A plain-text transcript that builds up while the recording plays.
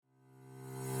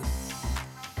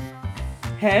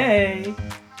Hey,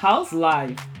 how's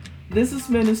life? This is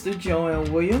Minister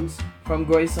Joanne Williams from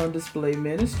Grace on Display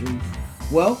Ministries.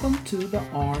 Welcome to the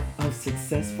Art of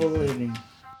Successful Living.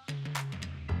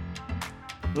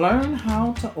 Learn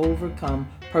how to overcome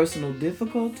personal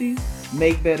difficulties,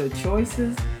 make better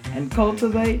choices, and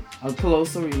cultivate a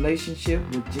closer relationship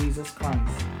with Jesus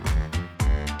Christ.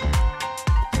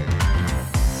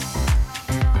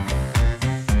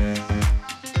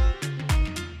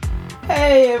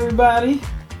 Hey everybody,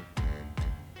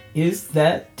 it's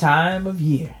that time of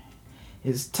year.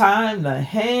 It's time to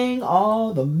hang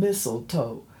all the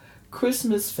mistletoe.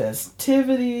 Christmas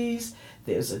festivities,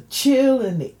 there's a chill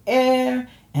in the air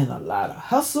and a lot of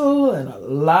hustle and a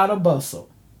lot of bustle.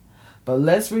 But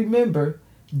let's remember,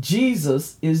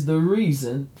 Jesus is the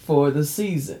reason for the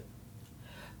season.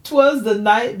 'Twas the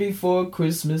Night Before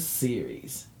Christmas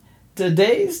series.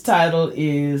 Today's title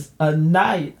is A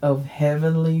Night of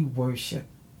Heavenly Worship.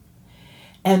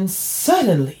 And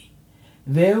suddenly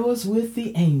there was with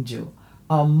the angel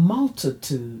a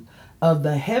multitude of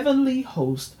the heavenly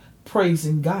host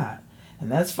praising God.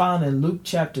 And that's found in Luke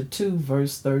chapter 2,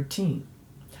 verse 13.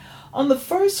 On the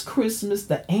first Christmas,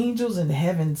 the angels in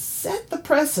heaven set the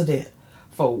precedent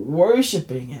for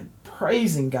worshiping and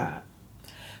praising God.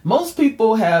 Most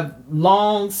people have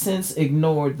long since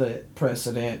ignored the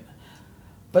precedent,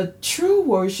 but true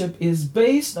worship is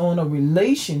based on a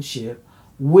relationship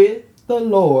with the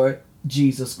Lord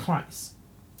Jesus Christ.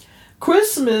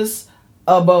 Christmas,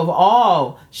 above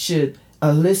all, should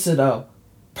elicit a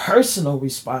personal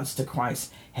response to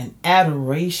Christ and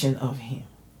adoration of Him.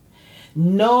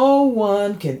 No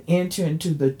one can enter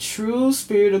into the true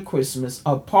spirit of Christmas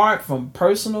apart from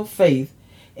personal faith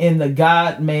in the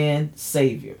God-man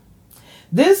Savior.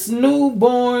 This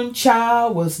newborn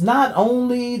child was not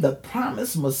only the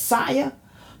promised Messiah,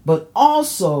 but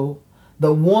also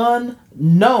the one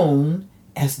known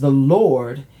as the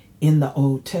Lord in the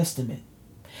Old Testament.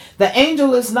 The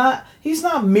angel he's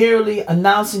not merely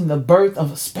announcing the birth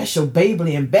of a special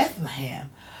baby in Bethlehem,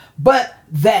 but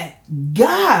that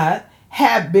God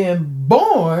had been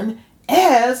born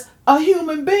as a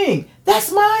human being. That's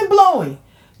mind-blowing.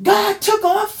 God took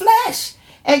on flesh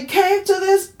and came to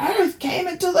this earth, came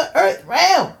into the earth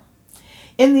realm.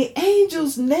 In the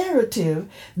angel's narrative,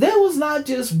 there was not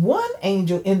just one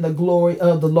angel in the glory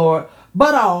of the Lord,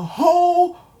 but a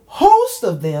whole host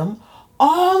of them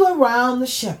all around the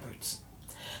shepherds.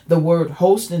 The word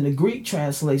host in the Greek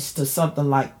translates to something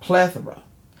like plethora.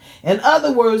 In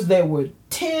other words, there were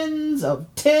tens of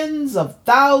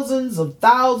thousands of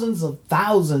thousands of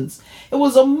thousands. It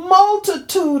was a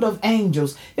multitude of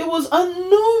angels. It was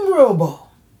innumerable.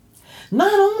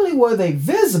 Not only were they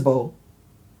visible,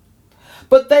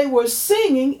 but they were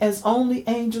singing as only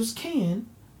angels can,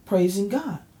 praising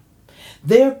God.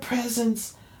 Their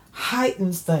presence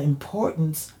heightens the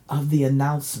importance of the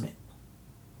announcement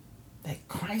that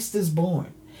Christ is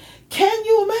born. Can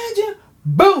you imagine?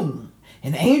 Boom!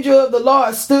 An angel of the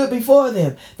Lord stood before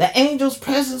them. The angel's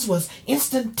presence was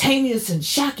instantaneous and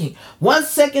shocking. 1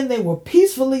 second they were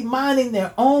peacefully minding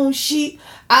their own sheep,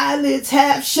 eyelids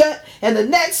half shut, and the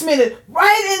next minute,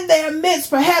 right in their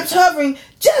midst, perhaps hovering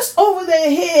just over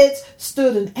their heads,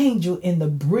 stood an angel in the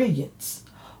brilliance,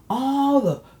 all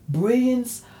the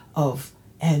brilliance of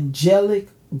angelic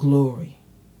glory.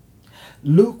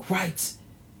 Luke writes,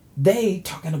 they,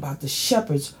 talking about the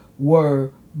shepherds,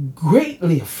 were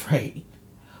greatly afraid.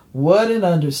 What an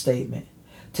understatement.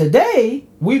 Today,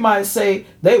 we might say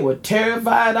they were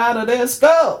terrified out of their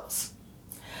skulls.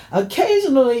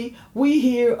 Occasionally, we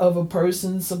hear of a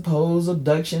person's supposed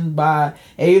abduction by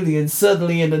aliens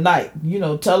suddenly in the night.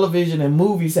 Television and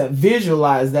movies have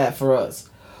visualized that for us.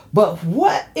 But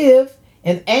what if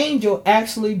an angel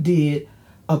actually did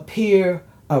appear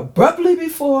abruptly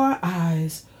before our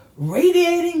eyes,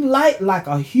 radiating light like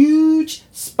a huge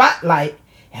spotlight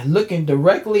and looking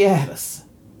directly at us?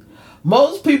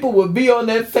 Most people would be on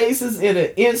their faces in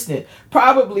an instant,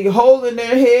 probably holding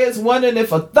their heads, wondering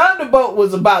if a thunderbolt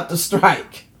was about to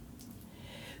strike.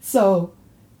 So,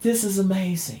 this is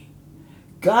amazing.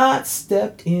 God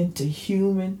stepped into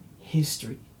human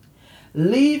history.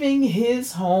 Leaving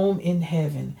his home in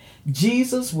heaven,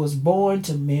 Jesus was born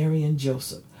to Mary and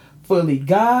Joseph, fully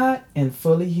God and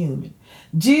fully human.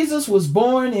 Jesus was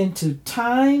born into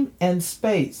time and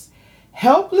space,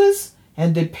 helpless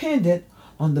and dependent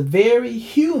on the very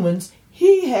humans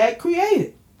he had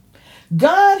created.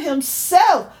 God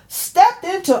himself stepped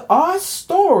into our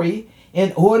story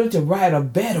in order to write a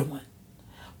better one,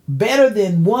 better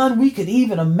than one we could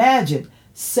even imagine,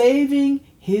 saving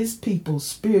his people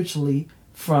spiritually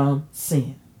from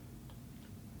sin.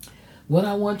 What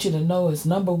I want you to know is,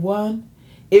 number one,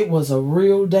 It was a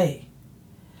real day.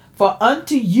 For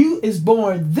unto you is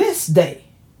born this day.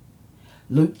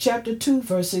 Luke chapter 2,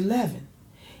 verse 11.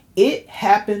 It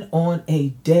happened on a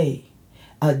day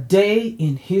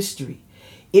in history.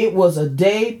 It was a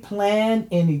day planned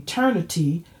in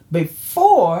eternity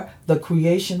before the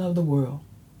creation of the world.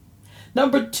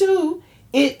 Number 2,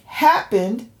 it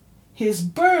happened, his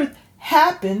birth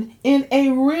happened in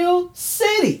a real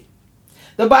city.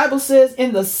 The Bible says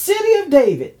in the city of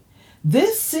David,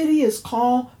 this city is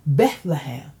called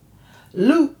Bethlehem.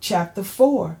 Luke chapter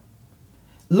 2,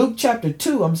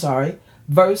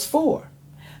 verse 4.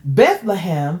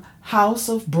 Bethlehem, house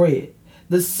of bread,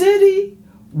 the city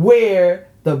where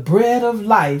the bread of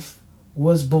life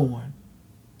was born.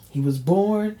 He was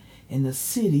born in the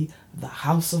city of the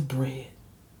house of bread.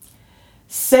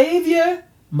 Savior,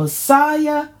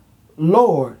 Messiah,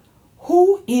 Lord.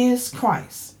 Who is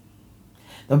Christ?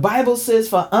 The Bible says,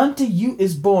 for unto you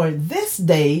is born this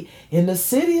day in the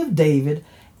city of David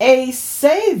a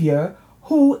Savior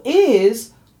who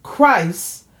is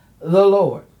Christ the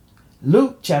Lord.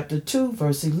 Luke chapter 2,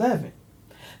 verse 11.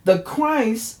 The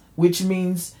Christ, which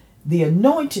means the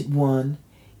anointed one,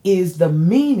 is the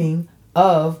meaning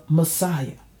of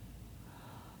Messiah.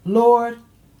 Lord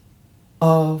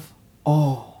of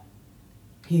all.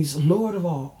 He's Lord of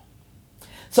all.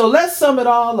 So let's sum it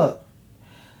all up.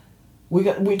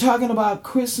 We're talking about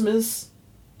Christmas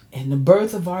and the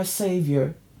birth of our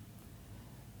Savior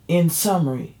in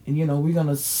summary. And we're going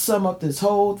to sum up this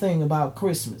whole thing about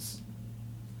Christmas.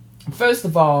 First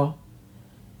of all,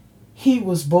 he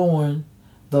was born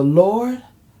the Lord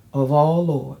of all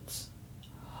lords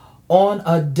on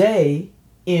a day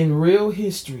in real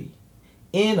history,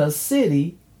 in a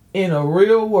city, in a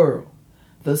real world.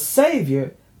 The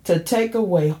Savior to take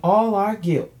away all our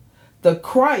guilt. The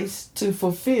Christ to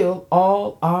fulfill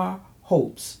all our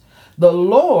hopes. The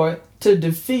Lord to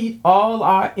defeat all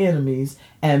our enemies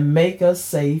and make us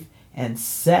safe and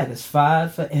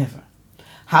satisfied forever.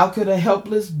 How could a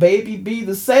helpless baby be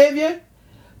the Savior?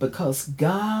 Because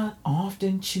God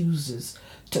often chooses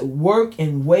to work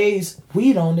in ways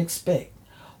we don't expect.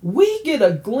 We get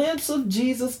a glimpse of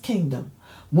Jesus' kingdom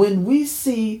when we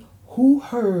see who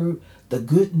heard the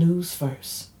good news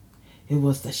first. It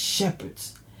was the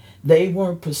shepherds. They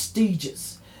weren't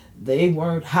prestigious. They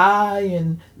weren't high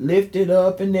and lifted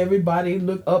up and everybody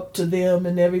looked up to them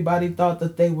and everybody thought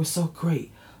that they were so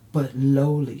great, but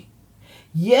lowly.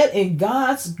 Yet in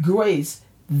God's grace,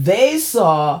 they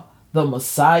saw the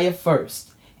Messiah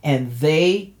first and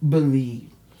they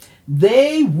believed.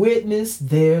 They witnessed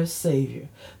their Savior,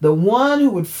 the one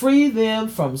who would free them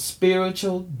from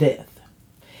spiritual death.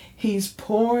 He's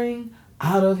pouring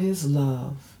out of his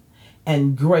love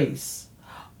and grace,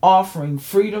 offering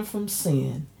freedom from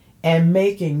sin and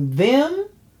making them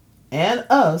and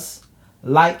us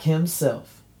like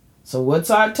himself. So what's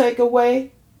our takeaway?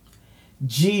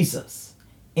 Jesus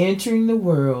entering the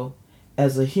world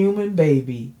as a human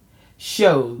baby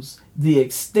shows the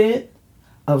extent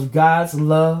of God's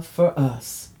love for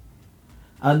us.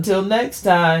 Until next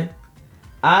time,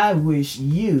 I wish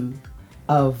you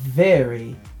a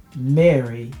very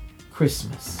Merry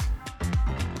Christmas.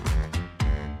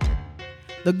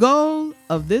 The goal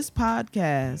of this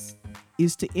podcast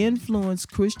is to influence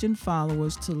Christian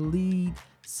followers to lead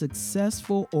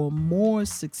successful or more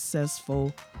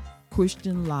successful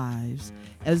Christian lives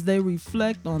as they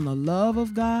reflect on the love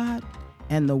of God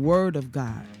and the Word of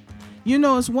God.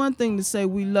 It's one thing to say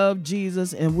we love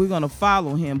Jesus and we're going to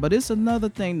follow him, but it's another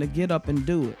thing to get up and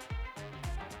do it.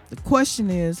 The question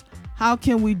is, how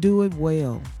can we do it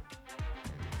well?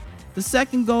 The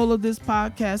second goal of this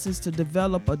podcast is to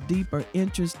develop a deeper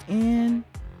interest in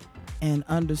and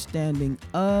understanding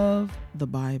of the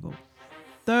Bible.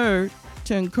 Third,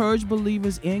 to encourage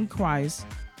believers in Christ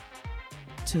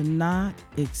to not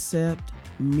accept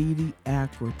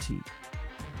mediocrity.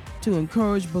 To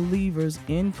encourage believers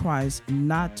in Christ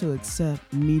not to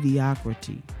accept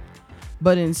mediocrity,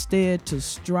 but instead to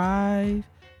strive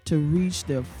to reach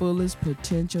their fullest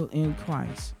potential in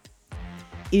Christ.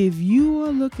 If you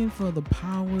are looking for the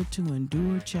power to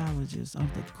endure challenges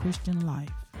of the Christian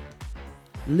life,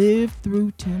 live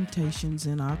through temptations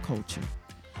in our culture,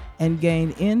 and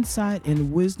gain insight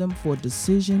and wisdom for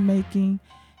decision making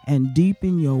and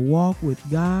deepen your walk with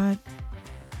God,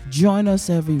 join us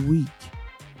every week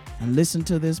and listen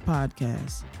to this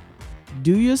podcast.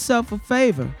 Do yourself a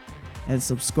favor and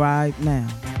subscribe now.